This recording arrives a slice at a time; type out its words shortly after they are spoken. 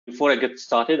Before I get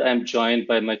started, I'm joined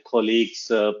by my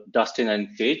colleagues Dustin and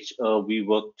Paige. We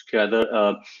work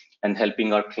together and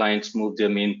helping our clients move their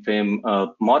mainframe,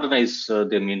 modernize their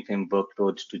mainframe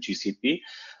workload to GCP.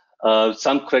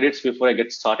 Some credits before I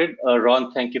get started.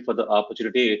 Ron, thank you for the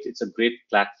opportunity. It's a great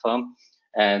platform.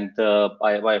 And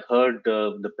I heard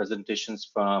the presentations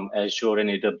from Azure and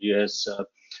AWS.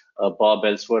 Bob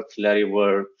Ellsworth, Larry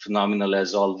were phenomenal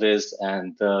as always,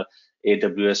 and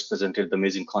AWS presented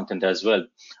amazing content as well.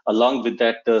 Along with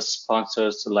that, the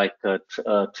sponsors like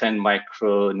Trend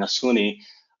Micro, Nasuni,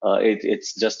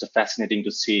 it's just fascinating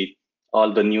to see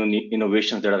all the new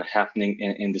innovations that are happening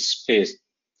in this space.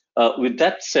 With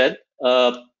that said,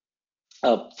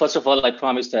 first of all, I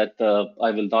promise that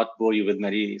I will not bore you with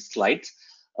many slides.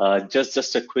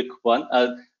 Just a quick one.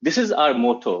 This is our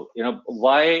motto.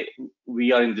 Why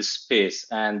we are in this space,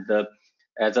 and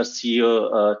as our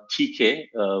CEO TK,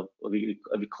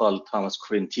 we call Thomas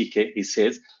Corinne TK. He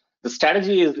says the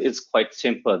strategy is quite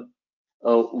simple.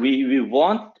 We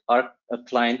want our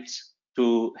clients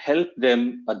to help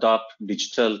them adopt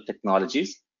digital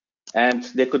technologies. And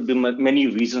there could be many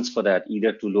reasons for that,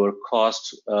 either to lower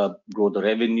cost, grow the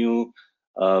revenue,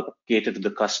 cater to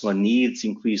the customer needs,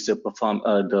 increase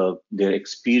their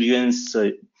experience.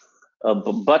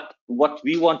 But what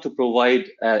we want to provide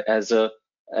as a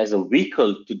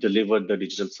vehicle to deliver the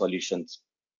digital solutions,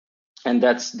 and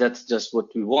that's just what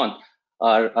we want.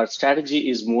 Our strategy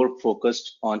is more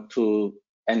focused on to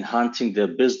enhancing their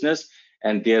business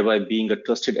and thereby being a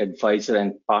trusted advisor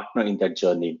and partner in that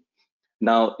journey.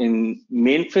 Now, in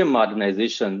mainframe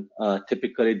modernization,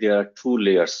 typically there are two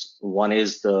layers. One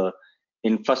is the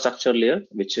infrastructure layer,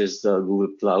 which is the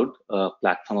Google Cloud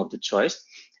platform of the choice.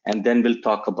 And then we'll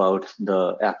talk about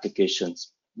the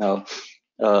applications. Now,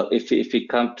 if we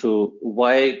come to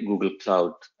why Google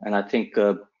Cloud, and I think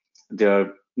there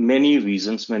are many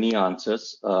reasons, many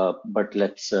answers, but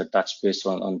let's touch base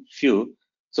on few.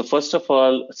 So first of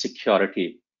all,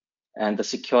 security. And the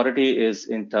security is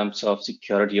in terms of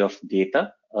security of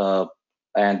data.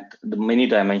 And the many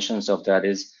dimensions of that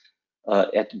is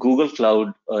at Google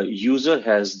Cloud, a user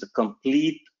has the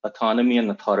complete autonomy and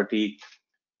authority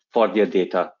for their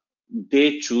data.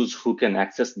 They choose who can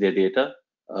access their data,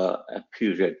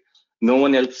 period. No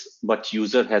one else but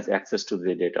user has access to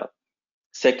their data.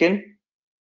 Second,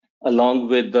 along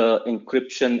with the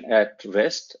encryption at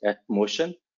rest, at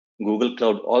motion, Google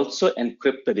Cloud also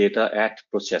encrypt the data at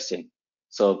processing.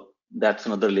 So that's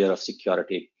another layer of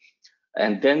security.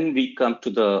 And then we come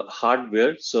to the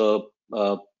hardware. So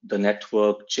the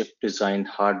network, chip design,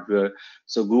 hardware.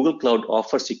 So Google Cloud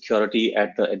offers security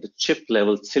at the chip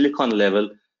level, silicon level,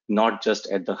 not just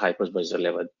at the hypervisor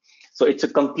level. So it's a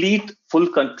complete full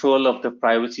control of the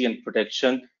privacy and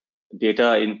protection,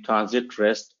 data in transit,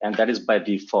 rest, and that is by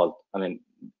default. I mean,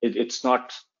 it's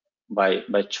not by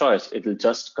choice. It will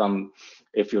just come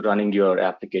if you're running your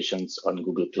applications on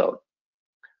Google Cloud.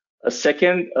 A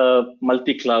second,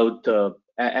 multi-cloud,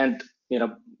 and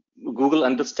Google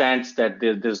understands that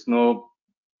there's no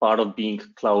part of being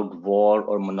cloud war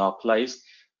or monopolized.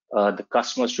 The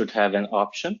customer should have an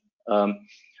option.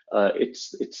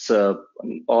 It's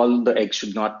all the eggs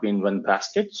should not be in one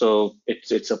basket. So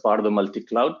it's a part of the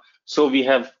multi-cloud. So we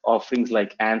have offerings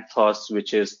like Anthos,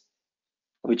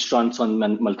 which runs on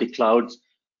multi-clouds,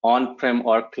 on-prem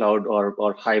or cloud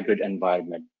or hybrid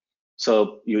environment.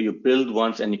 So you build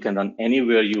once and you can run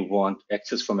anywhere you want,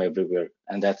 access from everywhere.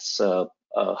 And that's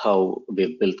how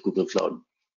we've built Google Cloud.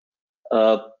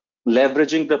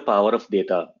 Leveraging the power of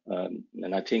data.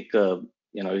 And I think,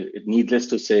 needless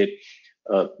to say,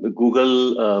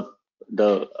 Google,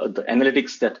 the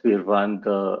analytics that we run,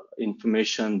 the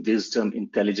information, wisdom,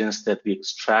 intelligence that we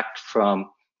extract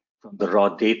from the raw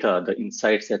data, the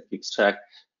insights that we extract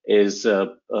is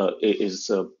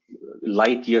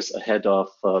light years ahead of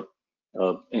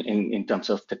in terms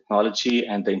of technology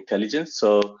and the intelligence.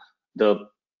 So the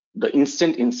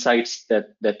instant insights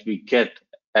that we get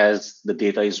as the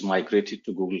data is migrated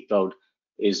to Google Cloud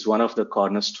is one of the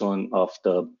cornerstone of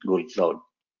the Google Cloud.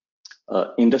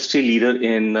 Industry leader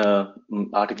in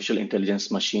artificial intelligence,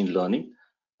 machine learning.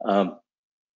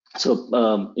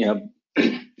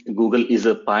 Google is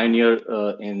a pioneer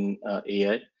in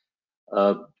AI.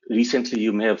 Recently,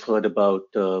 you may have heard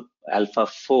about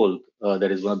AlphaFold.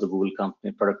 That is one of the Google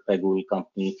company, product by Google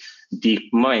company,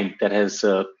 DeepMind, that has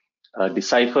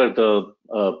deciphered the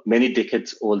many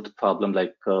decades old problem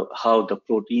like how the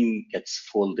protein gets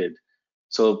folded.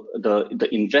 So the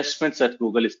investments that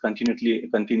Google is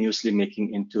continuously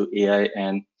making into AI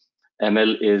and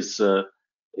ML is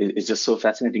just so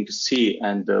fascinating to see,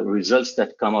 and the results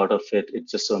that come out of it,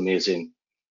 it's just so amazing.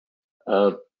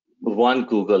 one,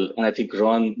 Google, and I think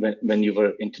Ron, when you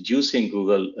were introducing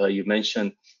Google, you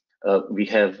mentioned we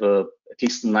have at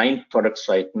least 9 products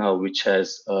right now, which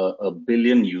has a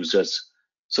billion users.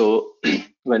 So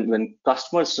when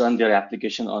customers run their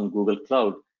application on Google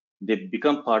Cloud, they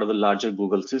become part of the larger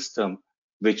Google system,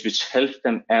 which helps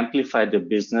them amplify their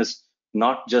business,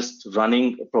 not just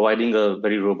providing a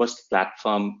very robust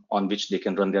platform on which they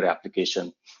can run their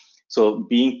application. So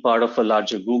being part of a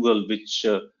larger Google,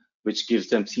 which gives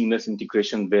them seamless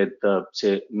integration with,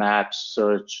 say, Maps,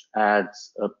 Search,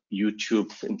 Ads,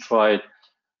 YouTube, Android,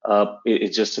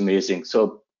 it's just amazing.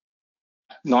 So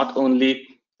not only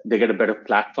they get a better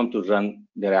platform to run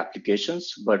their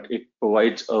applications, but it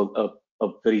provides a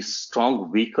very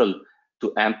strong vehicle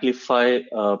to amplify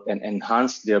and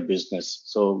enhance their business.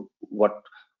 So what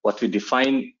we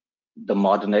define the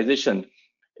modernization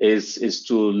is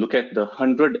to look at the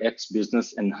 100x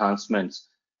business enhancements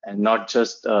and not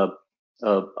just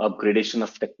upgradation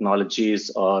of technologies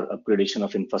or upgradation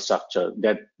of infrastructure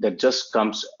that just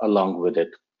comes along with it.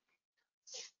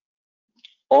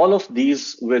 All of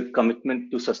these with commitment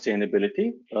to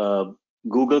sustainability.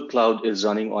 Google Cloud is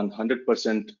running on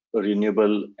 100%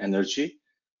 renewable energy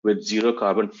with zero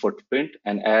carbon footprint.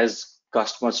 And as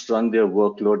customers run their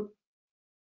workload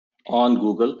on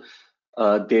Google,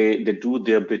 they do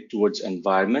their bit towards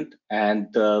environment. And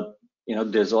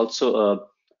there's also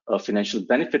a financial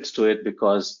benefits to it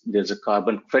because there's a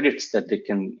carbon credits that they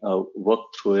can work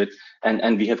through it,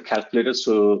 and we have calculators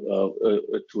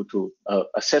to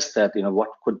assess that, what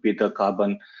could be the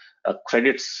carbon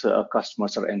credits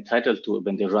customers are entitled to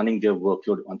when they're running their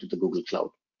workload onto the Google Cloud.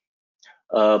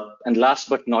 And last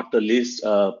but not the least,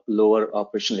 lower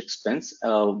operational expense.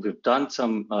 We've done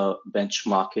some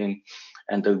benchmarking,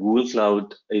 and the Google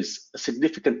Cloud is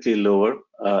significantly lower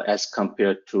as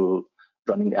compared to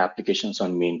running applications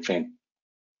on mainframe.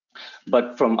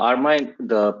 But from our mind,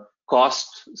 the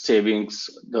cost savings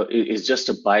is just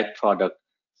a byproduct.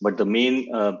 But the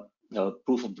main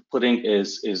proof of the pudding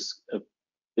is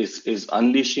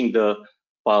unleashing the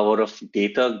power of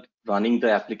data, running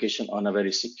the application on a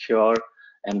very secure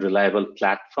and reliable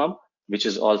platform, which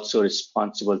is also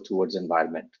responsible towards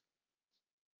environment.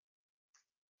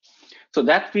 So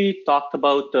that we talked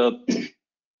about a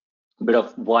bit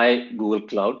of why Google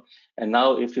Cloud. And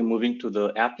now if we're moving to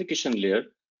the application layer,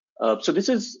 so this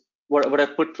is what I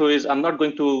put through is I'm not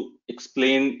going to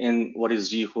explain in what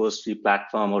is rehost,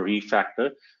 replatform, or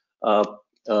refactor.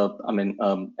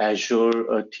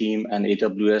 Azure team and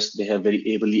AWS, they have very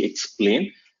ably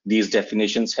explained. These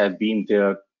definitions have been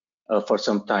there for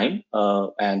some time,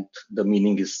 and the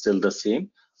meaning is still the same.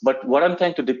 But what I'm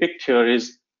trying to depict here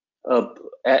is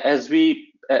as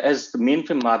the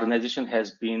mainframe modernization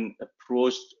has been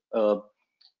approached,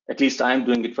 at least I'm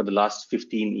doing it for the last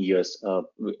 15 years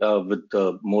with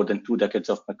more than 2 decades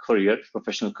of my career,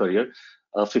 professional career.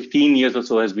 15 years or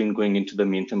so has been going into the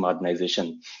mainframe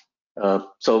modernization.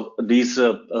 So these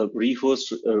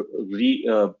rehost,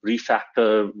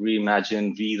 refactor,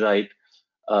 reimagine, rewrite,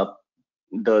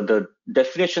 the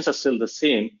definitions are still the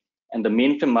same, and the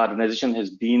mainframe modernization has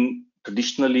been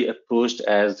traditionally approached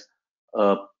as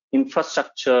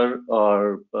infrastructure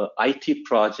or IT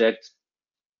projects.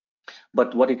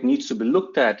 But what it needs to be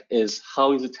looked at is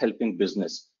how is it helping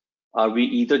business? Are we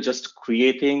either just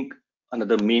creating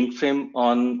another mainframe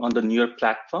on the newer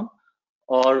platform,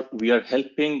 or we are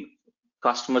helping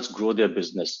customers grow their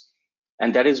business?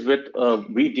 And that is what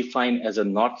we define as a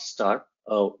North Star.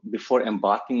 Before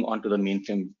embarking onto the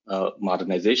mainframe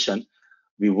modernization,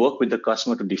 we work with the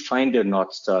customer to define their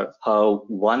North Star, how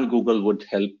one Google would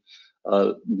help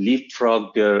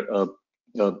leapfrog their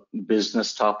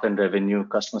business top line revenue,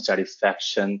 customer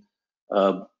satisfaction,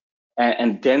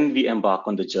 and then we embark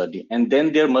on the journey. And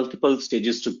then there are multiple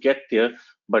stages to get there,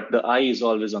 but the eye is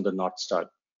always on the North Star.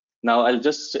 Now I'll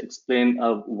just explain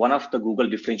one of the Google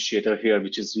differentiator here,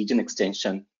 which is region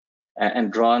extension.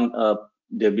 And Ron,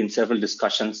 there have been several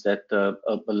discussions that a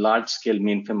large-scale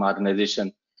mainframe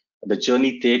modernization, the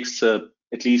journey takes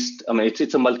at least,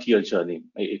 it's a multi-year journey.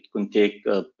 It can take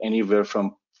anywhere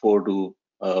from 4 to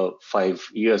 5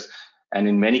 years. And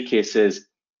in many cases,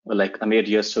 like Amir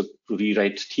years to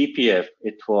rewrite TPF,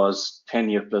 it was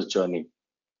 10-year plus journey.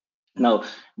 Now,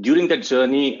 during that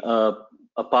journey,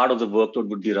 a part of the workload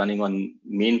would be running on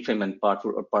mainframe, and part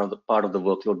of the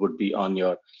workload would be on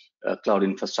your cloud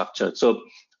infrastructure. So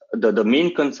the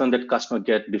main concern that customer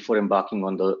get before embarking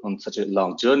on such a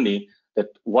long journey, that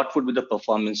what would be the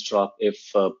performance drop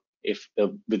if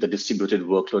with the distributed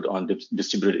workload on the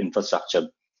distributed infrastructure.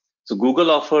 So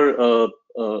Google offer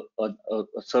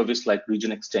a service like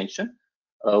region extension,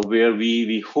 where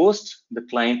we host the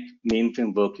client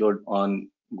mainframe workload on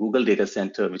Google data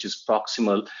center, which is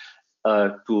proximal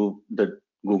to the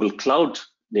Google Cloud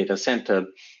data center,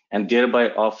 and thereby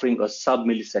offering a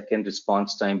sub-millisecond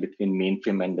response time between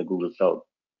mainframe and the Google Cloud.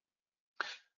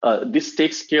 This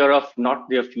takes care of not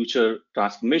their future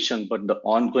transformation, but the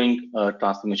ongoing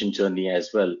transformation journey as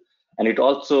well. And it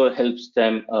also helps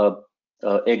them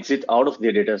exit out of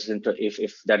their data center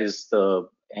if that is the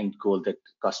end goal that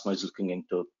customer is looking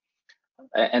into.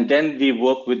 And then we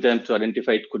work with them to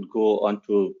identify it could go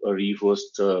onto a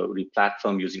rehost,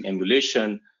 replatform using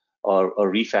emulation or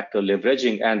refactor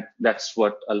leveraging. And that's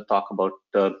what I'll talk about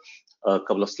a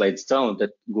couple of slides down,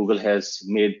 that Google has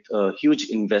made huge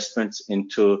investments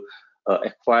into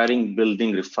acquiring,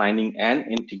 building, refining, and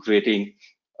integrating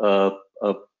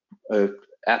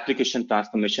application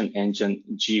transformation engine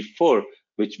G4,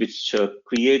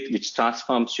 which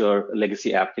transforms your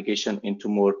legacy application into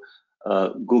more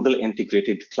Google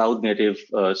integrated cloud native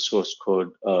source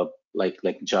code like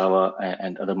Java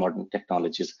and other modern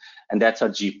technologies, and that's our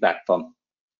G platform.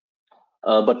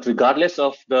 But regardless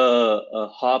of the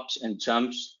hops and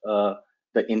jumps,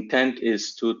 the intent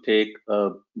is to take a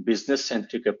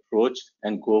business-centric approach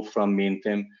and go from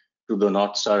mainframe to the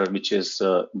North Star, which is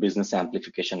a business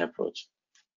amplification approach.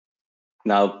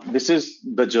 Now, this is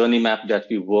the journey map that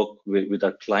we work with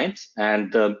our clients.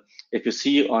 And if you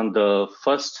see on the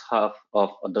first half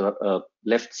of the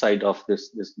left side of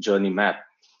this journey map,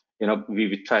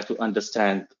 we try to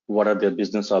understand what are their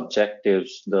business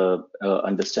objectives, the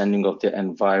understanding of their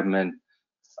environment.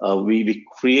 We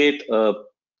create a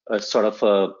sort of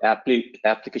a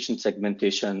application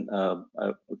segmentation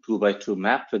 2x2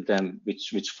 map with them,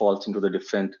 which falls into the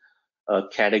different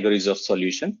categories of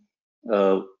solution.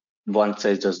 One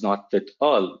size does not fit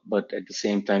all, but at the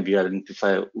same time, we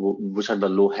identify which are the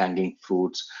low-hanging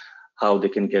fruits, how they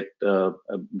can get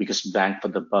biggest bang for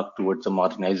the buck towards the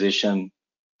modernization,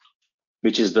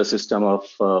 which is the system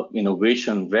of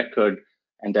innovation record,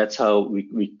 and that's how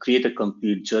we create a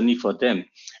complete journey for them.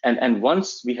 And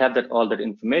once we have all that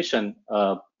information,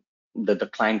 that the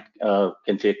client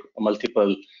can take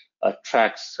multiple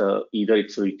tracks, either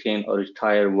it's retain or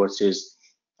retire versus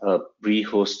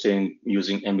re-hosting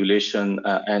using emulation,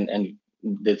 and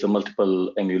there's a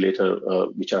multiple emulator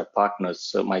which are partners,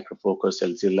 so Micro Focus,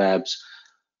 LZ Labs,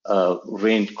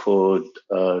 Raincoat,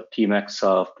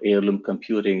 Tmaxsoft, Heirloom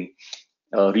Computing,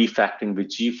 refactoring with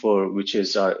G4, which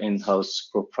is our in-house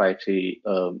proprietary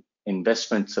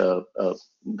investments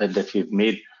that we've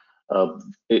made.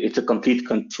 It's a complete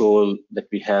control that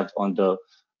we have on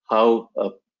how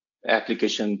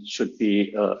application should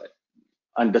be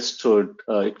understood.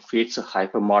 It creates a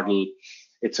hyper model.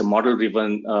 It's a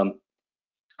model-driven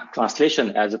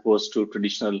translation as opposed to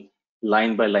traditional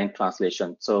line-by-line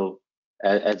translation. So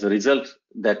as a result,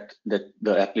 that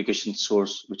the application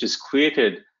source which is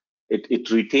created,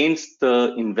 it retains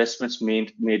the investments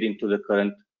made into the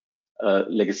current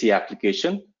legacy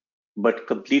application, but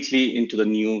completely into the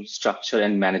new structure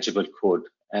and manageable code.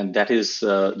 And that is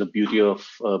the beauty of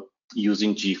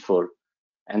using G4.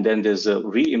 And then there's a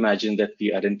reimagine that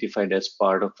we identified as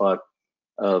part of our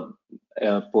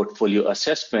portfolio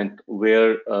assessment,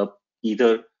 where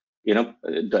either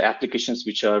the applications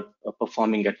which are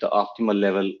performing at the optimal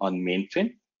level on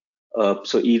mainframe.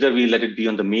 So either we let it be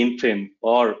on the mainframe,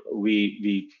 or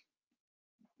we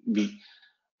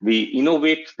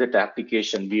innovate that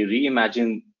application. We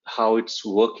reimagine how it's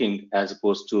working as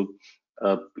opposed to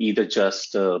either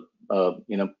just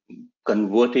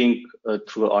converting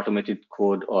through automated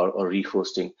code or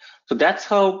rehosting. So that's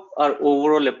how our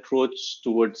overall approach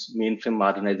towards mainframe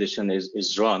modernization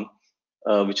is run,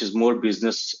 which is more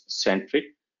business centric,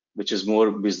 which is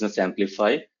more business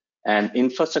amplify, and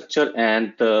infrastructure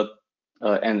and the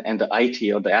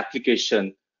IT or the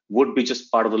application would be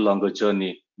just part of the longer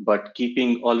journey, but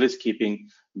always keeping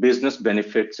business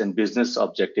benefits and business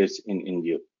objectives in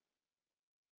view.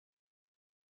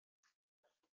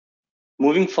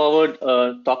 Moving forward,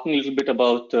 talking a little bit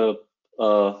about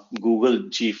Google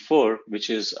G4, which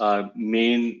is our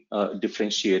main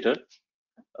differentiator.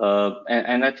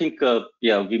 And I think,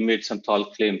 we made some tall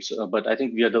claims, but I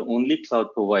think we are the only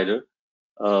cloud provider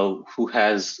who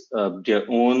has their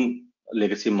own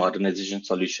legacy modernization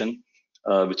solution,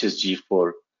 which is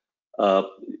G4.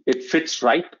 It fits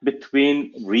right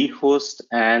between rehost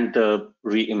and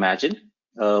reimagine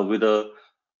with a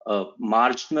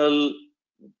marginal,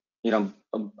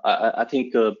 I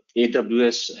think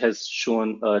AWS has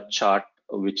shown a chart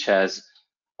which has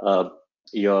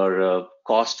your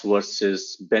cost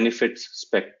versus benefits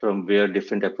spectrum where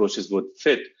different approaches would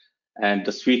fit. And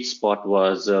the sweet spot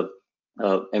was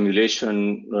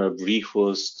emulation,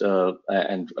 rehost,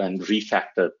 and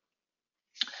refactor.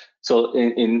 So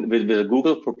with the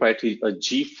Google proprietary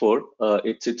G4,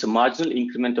 it's a marginal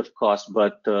increment of cost,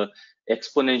 but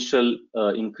exponential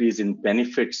increase in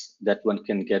benefits that one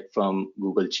can get from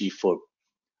Google G4.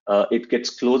 It gets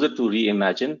closer to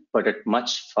Reimagine, but at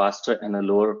much faster and a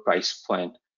lower price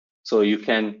point. So you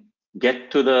can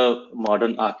get to the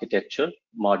modern architecture,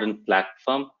 modern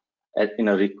platform in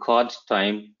a record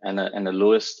time, and a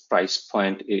lowest price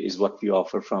point is what we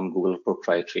offer from Google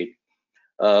proprietary.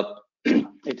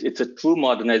 It's a true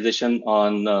modernization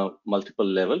on multiple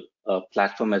level.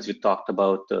 Platform, as we talked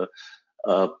about,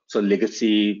 so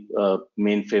legacy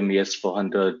mainframe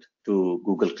ES400 to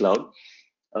Google Cloud.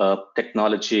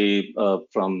 Technology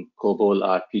from COBOL,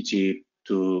 RPG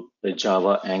to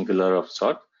Java, Angular of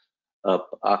sort.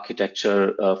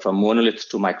 Architecture from monolith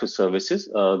to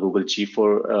microservices. Google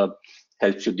G4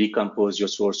 helps you decompose your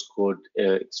source code,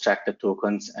 extract the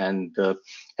tokens, and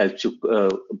helps you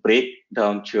break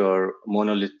down your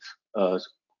monolith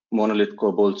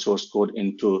COBOL source code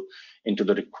into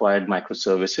the required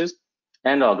microservices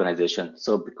and organization.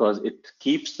 So because it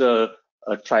keeps the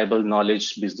tribal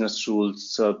knowledge, business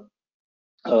rules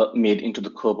made into the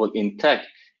COBOL intact,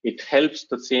 it helps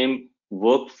the same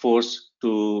workforce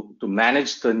to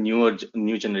manage the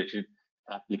new generated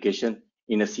application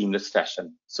in a seamless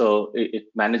fashion. So it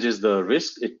manages the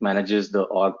risk, it manages the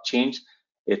org change,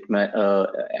 it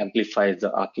amplifies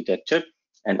the architecture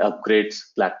and upgrades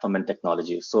platform and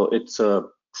technology. So it's a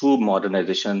true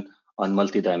modernization on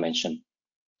multi-dimension.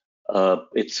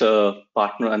 It's a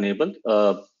partner enabled.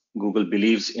 Google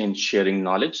believes in sharing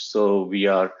knowledge, so we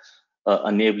are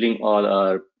enabling all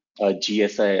our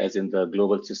GSI, as in the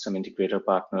global system integrator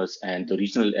partners, and the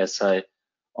regional SI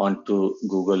onto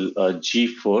Google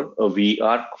G4. We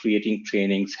are creating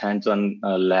trainings, hands-on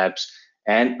labs,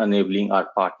 and enabling our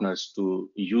partners to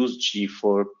use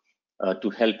G4 to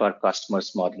help our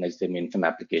customers modernize their mainframe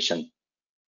application.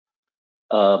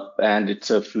 And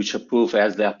it's a future-proof.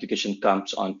 As the application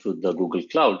comes onto the Google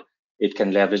Cloud, it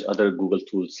can leverage other Google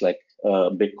tools like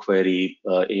BigQuery,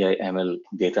 AI, ML,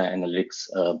 data analytics,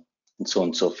 and so on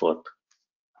and so forth.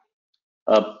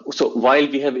 So while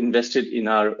we have invested in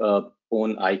our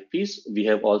own IPs, we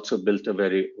have also built a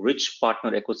very rich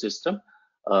partner ecosystem,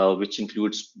 which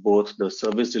includes both the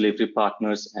service delivery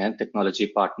partners and technology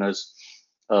partners.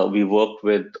 We work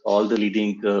with all the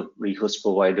leading rehost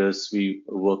providers. We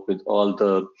work with all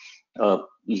the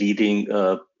leading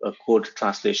code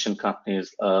translation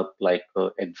companies like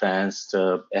Advanced,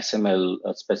 SML,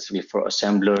 specifically for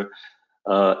assembler.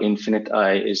 Infinite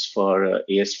I is for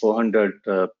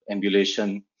AS400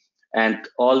 emulation, and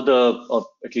all the,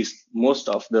 at least most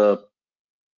of the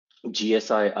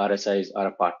GSI, RSIs are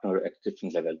a partner at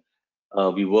different level.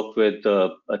 We work with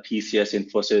TCS,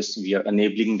 Infosys. We are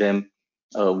enabling them,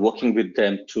 working with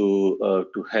them to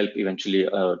help eventually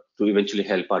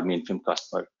help our mainframe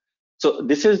customer. So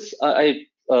this is I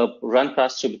run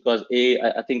past you because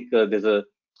I think there's a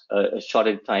short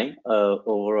in time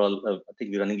overall. I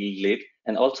think we're running a little late,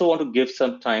 and also want to give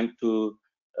some time to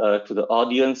the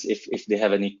audience if they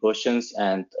have any questions,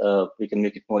 and we can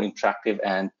make it more interactive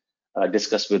and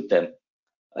discuss with them.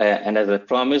 And as I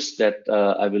promised that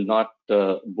I will not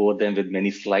bore them with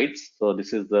many slides. So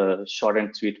this is the short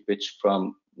and sweet pitch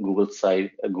from Google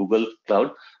side, Google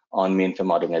Cloud on mainframe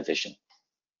modernization.